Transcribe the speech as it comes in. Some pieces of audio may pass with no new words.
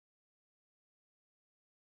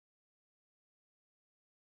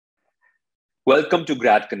Welcome to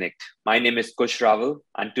Grad Connect. My name is Kush Raval,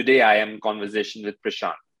 and today I am in conversation with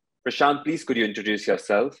Prashant. Prashant, please could you introduce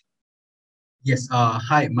yourself? Yes.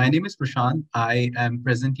 Hi, my name is Prashant. I am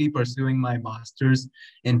presently pursuing my master's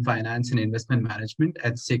in finance and investment management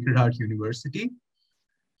at Sacred Heart University.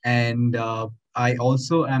 And I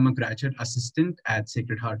also am a graduate assistant at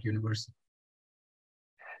Sacred Heart University.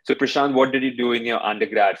 So, Prashant, what did you do in your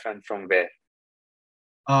undergrad and from where?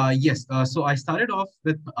 Yes. So I started off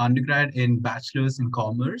with undergrad in bachelor's in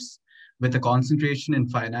commerce with a concentration in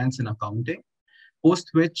finance and accounting, post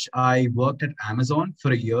which I worked at Amazon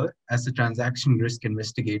for a year as a transaction risk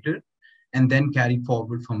investigator and then carried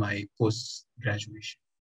forward for my post graduation.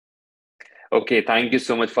 Okay, thank you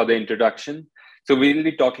so much for the introduction. So, we'll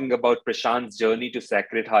be talking about Prashant's journey to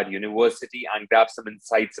Sacred Heart University and grab some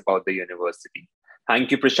insights about the university.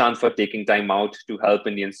 Thank you, Prashant, for taking time out to help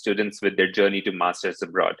Indian students with their journey to masters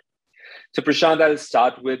abroad. So, Prashant, I'll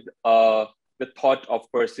start with the thought of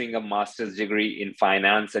pursuing a master's degree in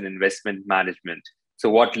finance and investment management. So,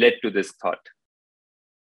 what led to this thought?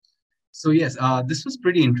 So yes, this was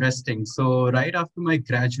pretty interesting. So right after my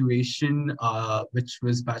graduation, which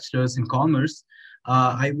was bachelor's in commerce,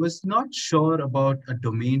 I was not sure about a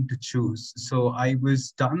domain to choose. So I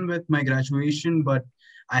was done with my graduation, but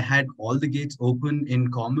I had all the gates open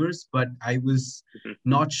in commerce, but I was Mhm.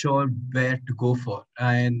 not sure where to go for.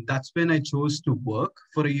 And that's when I chose to work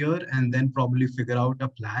for a year and then probably figure out a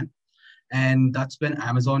plan. And that's when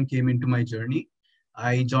Amazon came into my journey.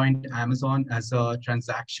 I joined Amazon as a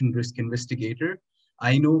transaction risk investigator.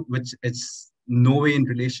 I know which it's no way in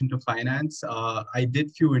relation to finance. I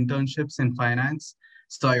did few internships in finance,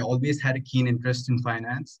 so I always had a keen interest in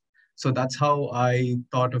finance. So that's how I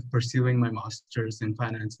thought of pursuing my master's in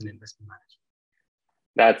finance and investment management.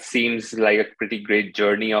 That seems like a pretty great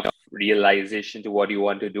journey of realization to what you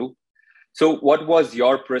want to do. So, what was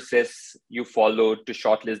your process you followed to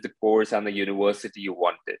shortlist the course and the university you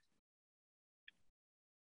wanted?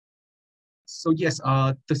 So yes,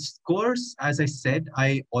 the course, as I said,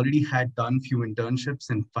 I already had done few internships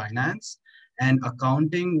in finance, and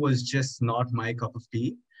accounting was just not my cup of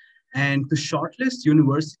tea. And to shortlist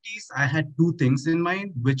universities, I had two things in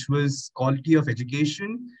mind, which was quality of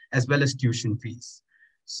education as well as tuition fees.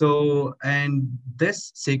 So, and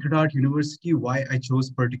this Sacred Heart University, why I chose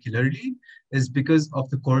particularly is because of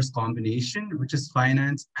the course combination, which is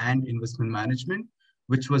finance and investment management,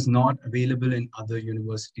 which was not available in other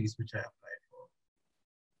universities which I applied for.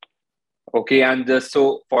 Okay, and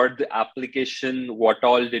so for the application, what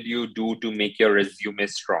all did you do to make your resume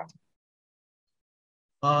strong?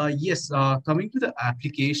 Yes, coming to the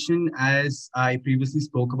application, as I previously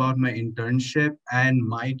spoke about my internship and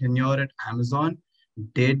my tenure at Amazon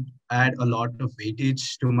did add a lot of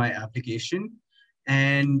weightage to my application.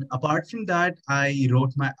 And apart from that, I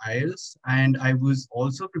wrote my IELTS and I was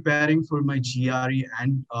also preparing for my GRE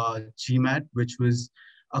and GMAT, which was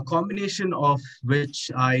a combination of which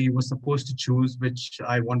I was supposed to choose, which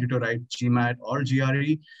I wanted to write GMAT or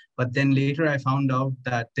GRE. But then later I found out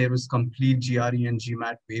that there was complete GRE and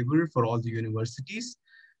GMAT waiver for all the universities.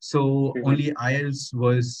 So Mhm. only IELTS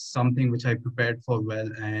was something which I prepared for well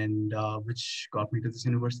and which got me to this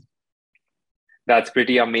university. That's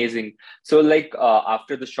pretty amazing. So, like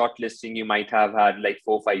after the shortlisting, you might have had like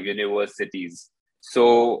 4, 5 universities.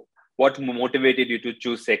 So, what motivated you to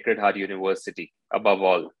choose Sacred Heart University above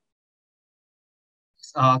all?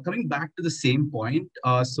 Coming back to the same point,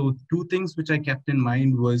 so two things which I kept in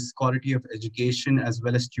mind was quality of education as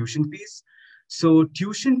well as tuition fees. So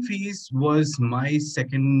tuition fees was my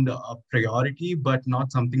second priority, but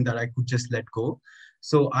not something that I could just let go.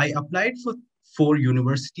 So I applied for four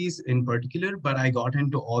universities in particular, but I got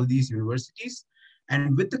into all these universities.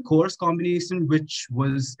 And with the course combination, which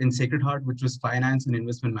was in Sacred Heart, which was finance and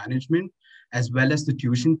investment management, as well as the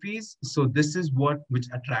tuition fees. So this is what which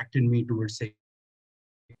attracted me towards Sacred Heart.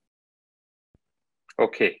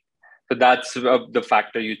 Okay, so that's the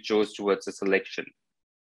factor you chose towards the selection.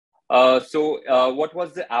 What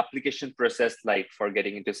was the application process like for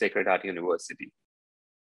getting into Sacred Heart University?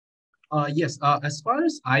 Yes, as far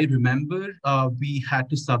as I remember, we had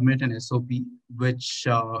to submit an SOP, which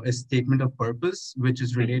is statement of purpose, which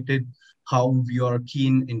is Mhm. related how your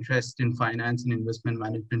keen interest in finance and investment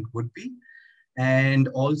management would be. And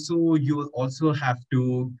also, you will also have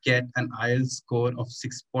to get an IELTS score of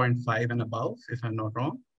 6.5 and above, if I'm not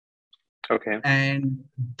wrong. Okay. And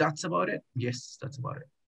that's about it. Yes, that's about it.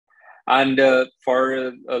 And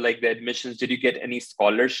for like the admissions, did you get any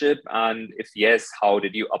scholarship? And if yes, how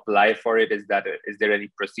did you apply for it? Is there any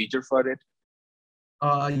procedure for it?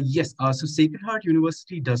 Yes. So Sacred Heart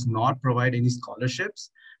University does not provide any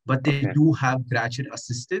scholarships, but they Okay. do have graduate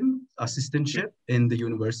assistantship in the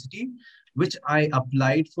university, which I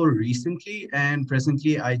applied for recently, and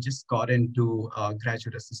presently I just got into a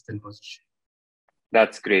graduate assistant position.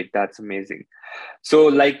 That's great. That's amazing. So,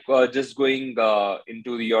 like, just going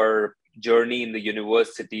into your journey in the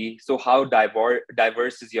university. So, how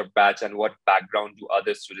diverse is your batch, and what background do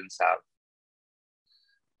other students have?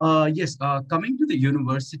 Yes, coming to the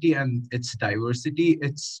university and its diversity,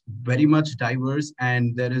 it's very much diverse,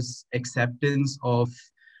 and there is acceptance of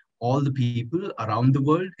all the people around the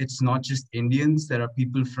world. It's not just Indians. There are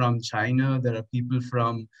people from China. There are people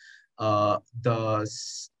from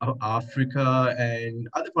Africa and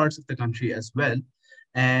other parts of the country as well.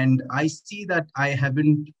 And I see that I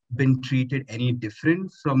haven't been treated any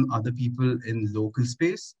different from other people in local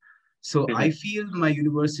space. So I Mhm. feel my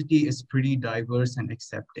university is pretty diverse and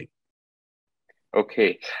accepting.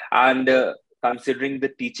 Okay. And considering the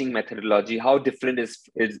teaching methodology, how different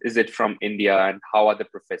is it from India, and how are the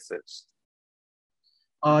professors?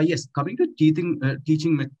 Yes, coming to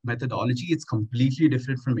teaching methodology, it's completely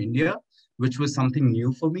different from India, which was something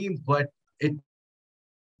new for me, but it's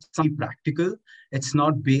something practical. It's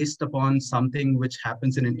not based upon something which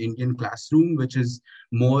happens in an Indian classroom, which is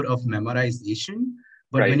more of memorization.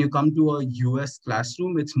 But when Right. you come to a US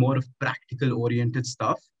classroom, it's more of practical oriented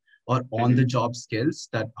stuff or on the Hmm. job skills,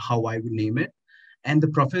 that how I would name it. And the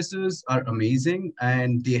professors are amazing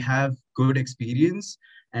and they have good experience.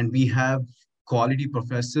 And we have quality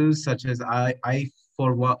professors such as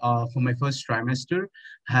for my first trimester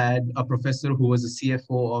had a professor who was a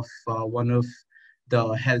CFO of one of the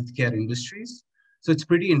healthcare industries. So it's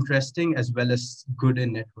pretty interesting as well as good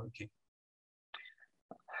in networking.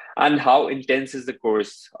 And how intense is the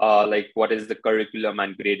course? Like, what is the curriculum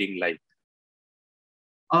and grading like?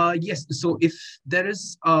 Yes, so if there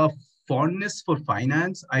is a fondness for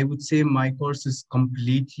finance, I would say my course is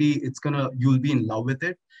you'll be in love with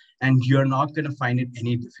it and you're not gonna find it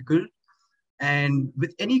any difficult. And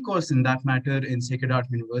with any course in that matter in Sacred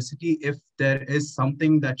Heart University, if there is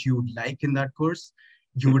something that you would like in that course,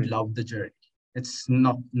 you would Mhm. love the journey. It's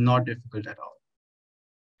not difficult at all.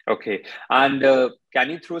 Okay. And can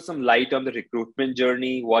you throw some light on the recruitment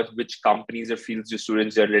journey? Which companies or fields do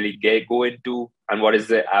students generally go into, and what is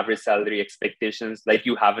the average salary expectations? Like,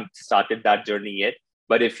 you haven't started that journey yet,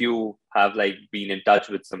 but if you have like been in touch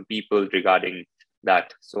with some people regarding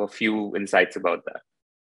that, so a few insights about that.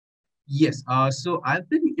 Yes, so I've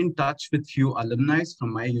been in touch with few alumni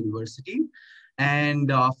from my university,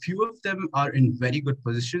 and few of them are in very good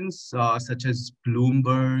positions, such as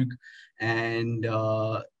Bloomberg and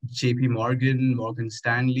JP Morgan, Morgan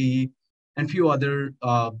Stanley, and few other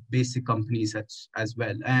basic companies as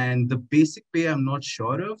well. And the basic pay I'm not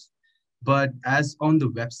sure of, but as on the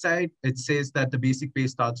website, it says that the basic pay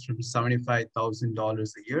starts from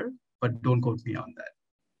 $75,000 a year, but don't quote me on that.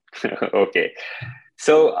 Okay.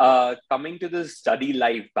 So, coming to the study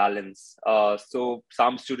life balance, so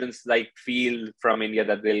some students like feel from India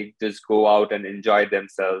that they'll just go out and enjoy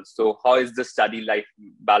themselves. So, how is the study life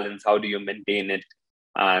balance? How do you maintain it?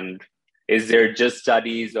 And is there just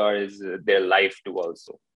studies, or is there life too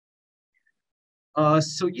also?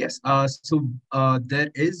 So yes,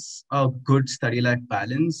 there is a good study life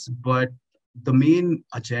balance, but the main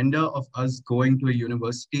agenda of us going to a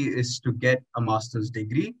university is to get a master's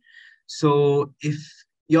degree. So if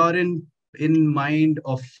you're in mind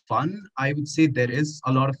of fun, I would say there is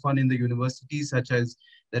a lot of fun in the university, such as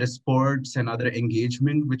there is sports and other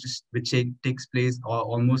engagement, which takes place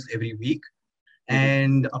almost every week. Mhm.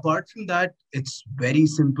 And apart from that, it's very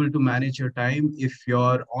simple to manage your time. If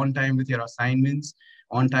you're on time with your assignments,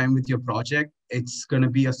 on time with your project, it's going to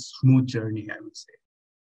be a smooth journey, I would say.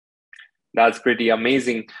 That's pretty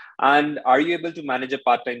amazing. And are you able to manage a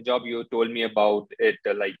part-time job? You told me about it,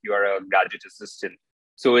 like you are a graduate assistant.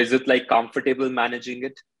 So, is it like comfortable managing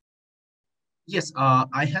it? Yes,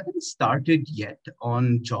 I haven't started yet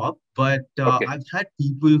on job, but Okay. I've had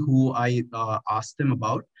people who I asked them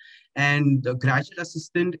about, and the graduate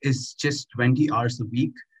assistant is just 20 hours a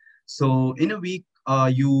week. So in a week,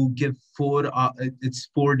 you give it's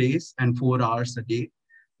 4 days and 4 hours a day,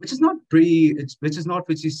 which is not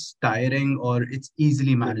which is tiring or it's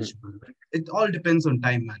easily Mhm. manageable. It all depends on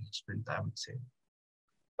time management, I would say.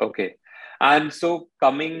 Okay. And so,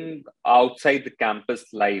 coming outside the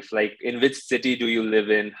campus life, like in which city do you live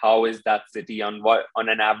in? How is that city on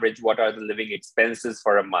an average? What are the living expenses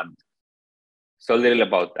for a month? So, a little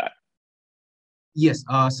about that. Yes,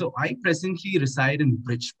 so I presently reside in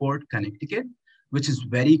Bridgeport, Connecticut, which is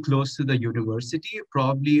very close to the university,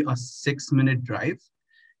 probably a 6-minute drive.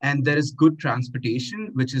 And there is good transportation,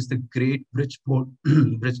 which is the Great Bridgeport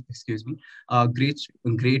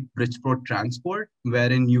Great Bridgeport Transport,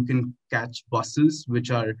 wherein you can catch buses which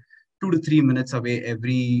are 2 to 3 minutes away.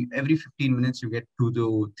 Every 15 minutes, you get 2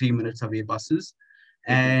 to 3 minutes away buses.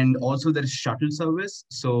 Mhm. And also there is shuttle service.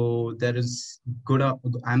 So there is good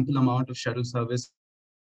ample amount of shuttle service.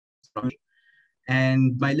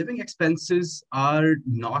 And my living expenses are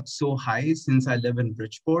not so high since I live in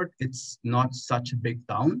Bridgeport. It's not such a big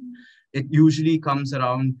town. It usually comes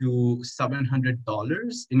around to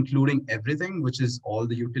 $700, including everything, which is all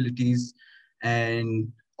the utilities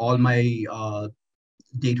and all my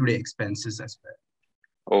day-to-day expenses as well.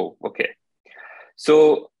 Oh, okay.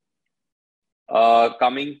 So,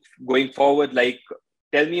 going forward, like,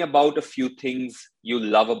 tell me about a few things you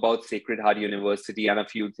love about Sacred Heart University and a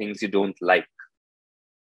few things you don't like.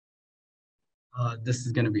 This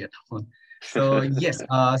is going to be a tough one. So yes,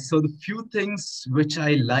 so the few things which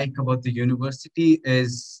I like about the university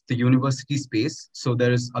is the university space. So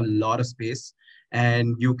there is a lot of space,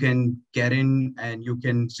 and you can get in and you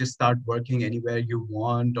can just start working anywhere you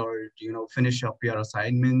want, or finish up your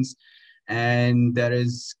assignments. And there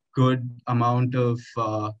is good amount of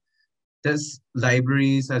there's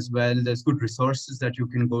libraries as well. There's good resources that you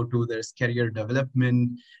can go to. There's career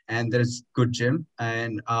development, and there's good gym.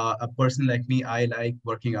 And a person like me, I like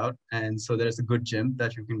working out, and so there's a good gym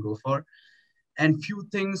that you can go for. And few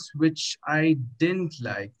things which I didn't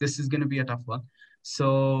like. This is going to be a tough one.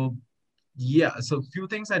 So yeah, so few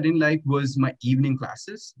things I didn't like was my evening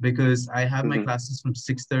classes, because I have my Mhm. classes from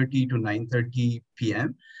 6:30 to 9:30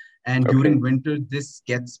 p.m. And during Okay, winter, this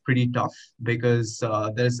gets pretty tough, because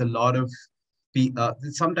there's a lot of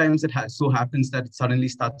sometimes so happens that it suddenly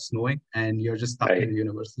starts snowing and you're just stuck in right. the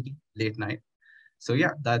university late night. So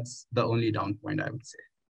yeah, that's the only down point I would say.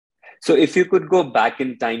 So, if you could go back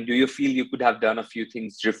in time, do you feel you could have done a few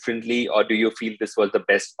things differently, or do you feel this was the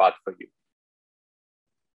best path for you?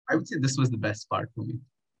 I would say this was the best part for me.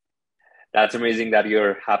 That's amazing that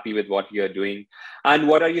you're happy with what you're doing. And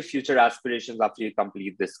what are your future aspirations after you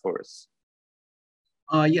complete this course?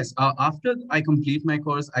 Yes, after I complete my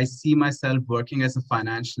course, I see myself working as a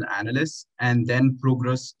financial analyst and then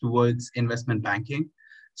progress towards investment banking.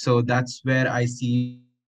 So that's where I see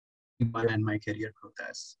and my career growth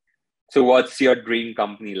as. So, what's your dream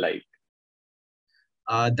company like?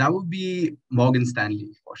 That would be Morgan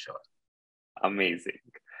Stanley for sure. Amazing.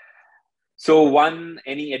 So,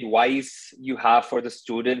 any advice you have for the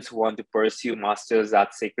students who want to pursue masters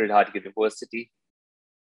at Sacred Heart University?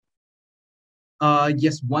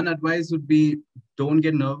 Yes, one advice would be don't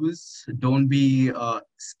get nervous, don't be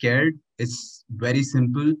scared. It's very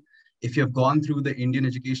simple. If you've gone through the Indian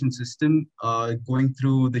education system, going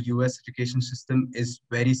through the US education system is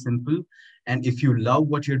very simple. And if you love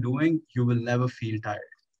what you're doing, you will never feel tired.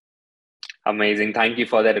 Amazing. Thank you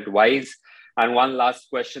for that advice. And one last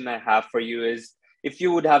question I have for you is, if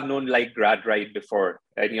you would have known like GradRight before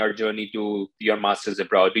in your journey to your master's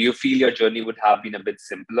abroad, do you feel your journey would have been a bit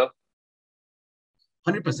simpler?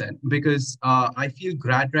 100%, because I feel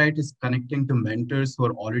GradRight is connecting to mentors who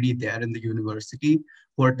are already there in the university,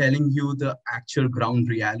 who are telling you the actual ground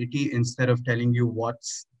reality instead of telling you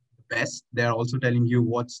what's best. They're also telling you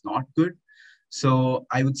what's not good. So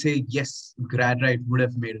I would say, yes, GradRight would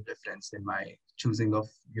have made a difference in my choosing of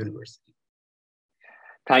university.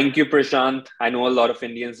 Thank you, Prashant. I know a lot of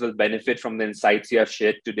Indians will benefit from the insights you have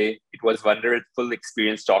shared today. It was wonderful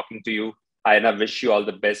experience talking to you, and I wish you all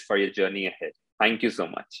the best for your journey ahead. Thank you so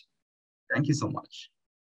much. Thank you so much.